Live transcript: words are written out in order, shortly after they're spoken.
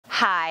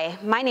Hi,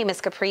 my name is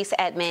Caprice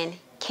Edmond,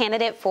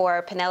 candidate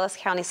for Pinellas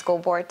County School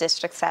Board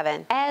District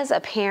 7. As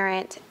a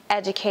parent,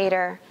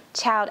 educator,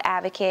 child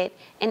advocate,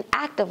 and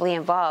actively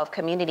involved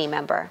community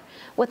member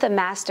with a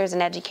master's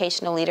in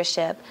educational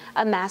leadership,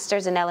 a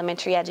master's in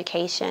elementary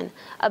education,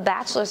 a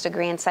bachelor's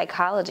degree in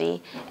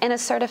psychology, and a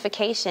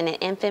certification in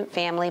infant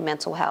family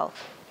mental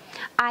health,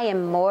 I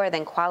am more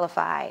than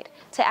qualified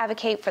to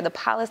advocate for the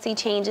policy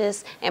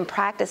changes and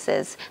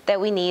practices that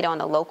we need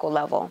on a local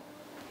level.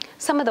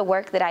 Some of the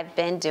work that I've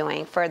been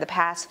doing for the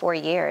past 4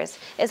 years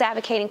is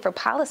advocating for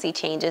policy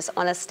changes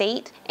on a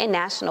state and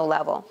national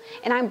level.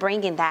 And I'm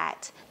bringing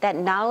that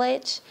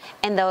knowledge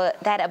and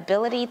that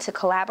ability to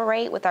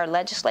collaborate with our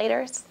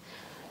legislators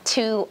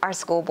to our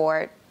school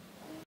board.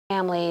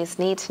 Families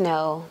need to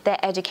know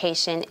that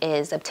education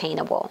is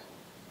obtainable.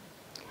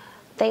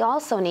 They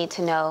also need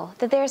to know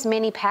that there's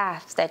many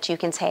paths that you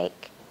can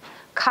take.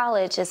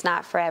 College is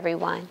not for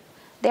everyone.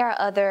 There are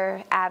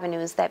other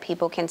avenues that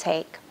people can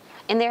take.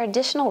 And there are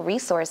additional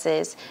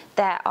resources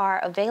that are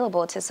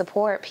available to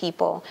support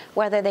people,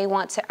 whether they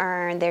want to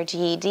earn their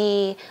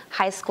GED,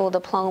 high school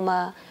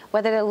diploma,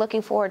 whether they're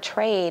looking for a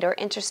trade or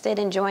interested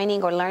in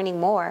joining or learning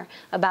more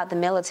about the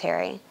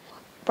military.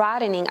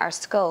 Broadening our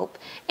scope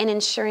and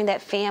ensuring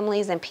that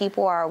families and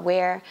people are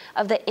aware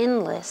of the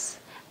endless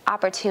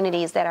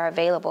opportunities that are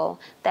available,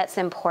 that's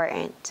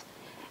important.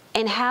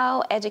 And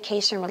how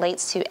education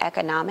relates to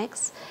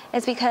economics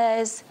is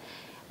because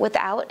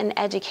without an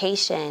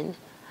education,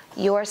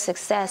 your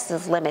success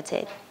is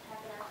limited.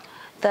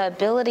 The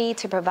ability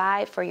to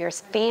provide for your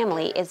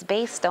family is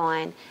based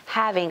on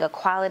having a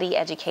quality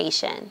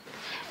education,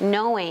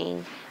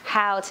 knowing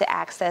how to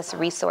access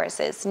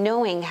resources,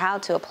 knowing how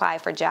to apply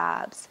for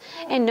jobs,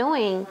 and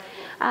knowing,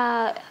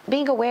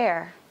 being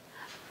aware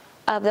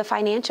of the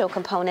financial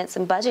components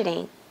and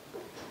budgeting.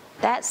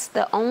 That's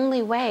the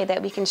only way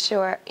that we can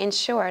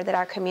ensure that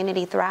our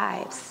community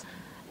thrives.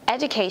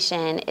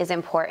 Education is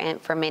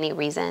important for many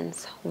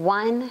reasons.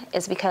 One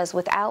is because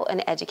without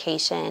an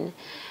education,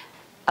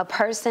 a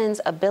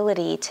person's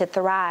ability to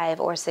thrive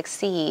or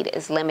succeed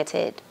is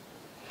limited.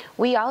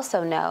 We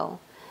also know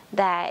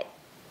that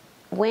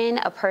when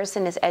a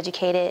person is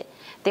educated,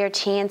 their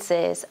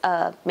chances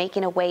of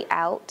making a way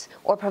out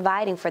or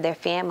providing for their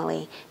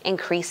family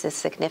increases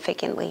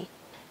significantly.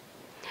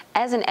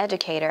 As an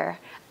educator,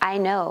 I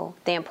know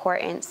the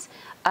importance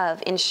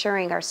of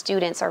ensuring our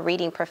students are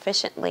reading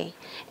proficiently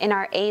and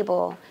are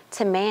able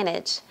to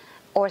manage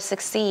or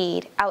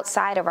succeed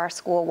outside of our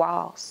school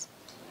walls.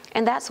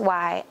 And that's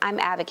why I'm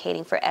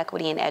advocating for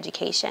equity in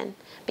education,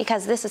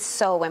 because this is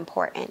so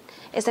important.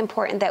 It's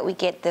important that we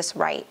get this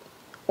right.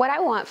 What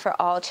I want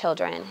for all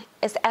children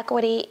is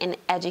equity in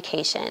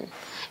education,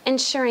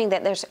 ensuring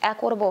that there's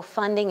equitable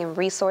funding and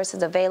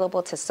resources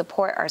available to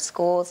support our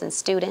schools and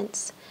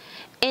students,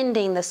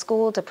 ending the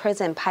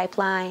school-to-prison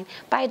pipeline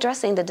by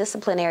addressing the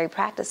disciplinary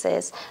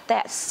practices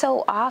that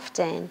so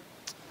often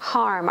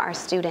harm our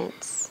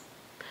students.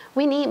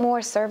 We need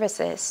more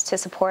services to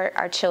support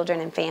our children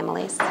and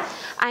families.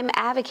 I'm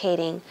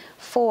advocating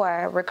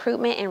for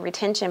recruitment and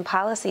retention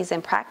policies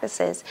and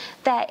practices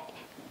that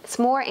it's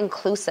more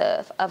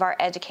inclusive of our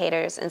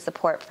educators and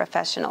support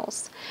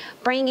professionals,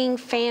 bringing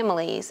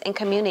families and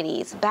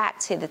communities back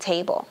to the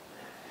table,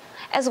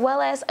 as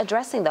well as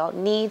addressing the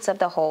needs of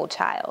the whole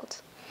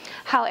child.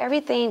 How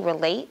everything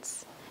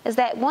relates is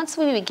that once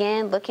we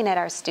begin looking at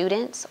our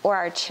students or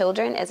our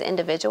children as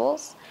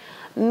individuals,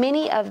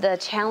 many of the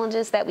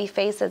challenges that we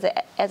face as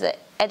an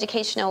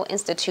educational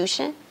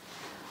institution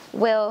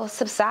will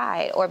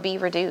subside or be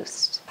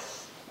reduced.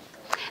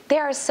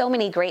 There are so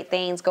many great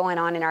things going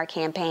on in our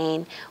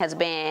campaign. It has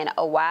been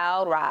a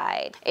wild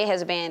ride. It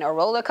has been a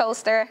roller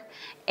coaster.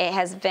 It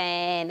has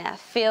been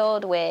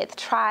filled with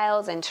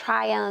trials and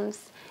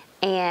triumphs.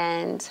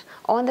 And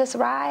on this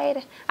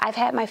ride, I've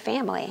had my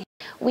family.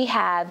 We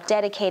have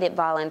dedicated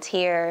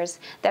volunteers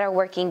that are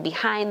working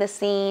behind the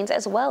scenes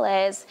as well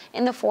as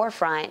in the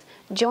forefront,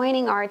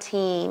 joining our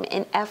team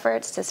in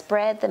efforts to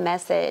spread the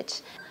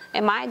message.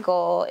 And my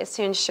goal is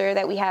to ensure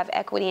that we have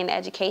equity in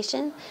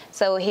education.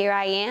 So here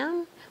I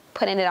am,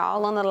 putting it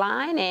all on the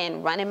line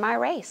and running my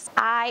race.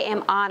 I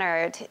am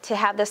honored to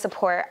have the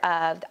support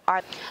of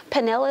our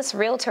Pinellas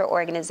Realtor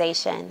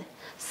organization,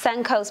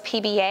 Suncoast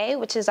PBA,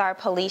 which is our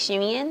police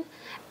union,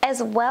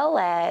 as well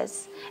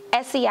as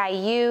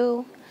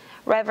SEIU,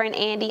 Reverend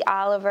Andy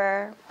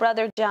Oliver,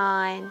 Brother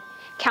John,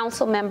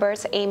 council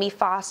members Amy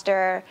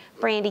Foster,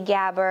 Brandy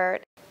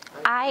Gabbard.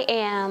 I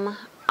am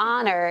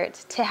honored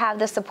to have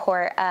the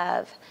support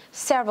of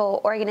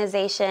several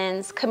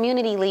organizations,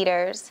 community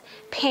leaders,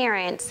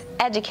 parents,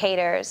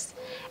 educators,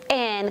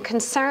 and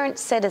concerned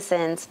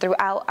citizens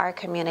throughout our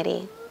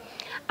community.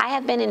 I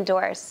have been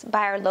endorsed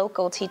by our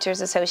local Teachers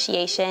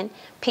Association,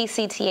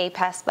 PCTA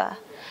PESPA,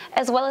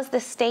 as well as the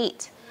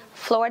state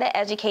Florida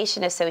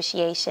Education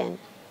Association.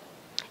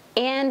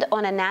 And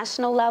on a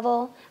national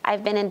level,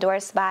 I've been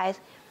endorsed by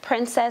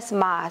Princess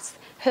Moss,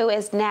 who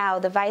is now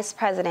the Vice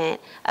President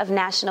of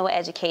National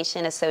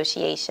Education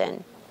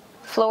Association,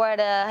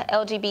 Florida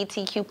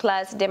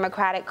LGBTQ+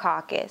 Democratic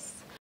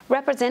Caucus,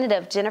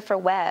 Representative Jennifer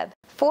Webb,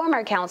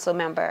 former council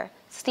member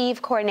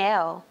Steve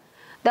Cornell,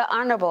 the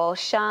Honorable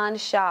Sean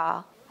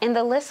Shaw, and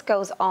the list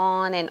goes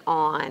on and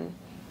on.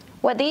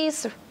 What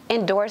these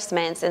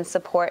endorsements and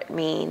support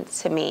mean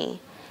to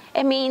me,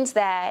 it means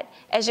that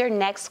as your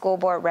next school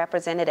board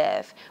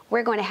representative,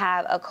 we're going to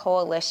have a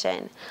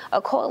coalition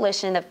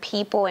of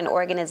people and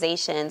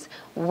organizations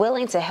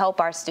willing to help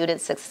our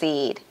students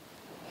succeed.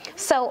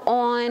 So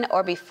on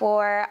or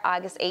before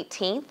August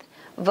 18th,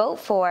 vote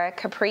for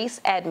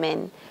Caprice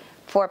Edmond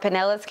for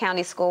Pinellas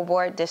County School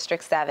Board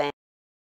District 7.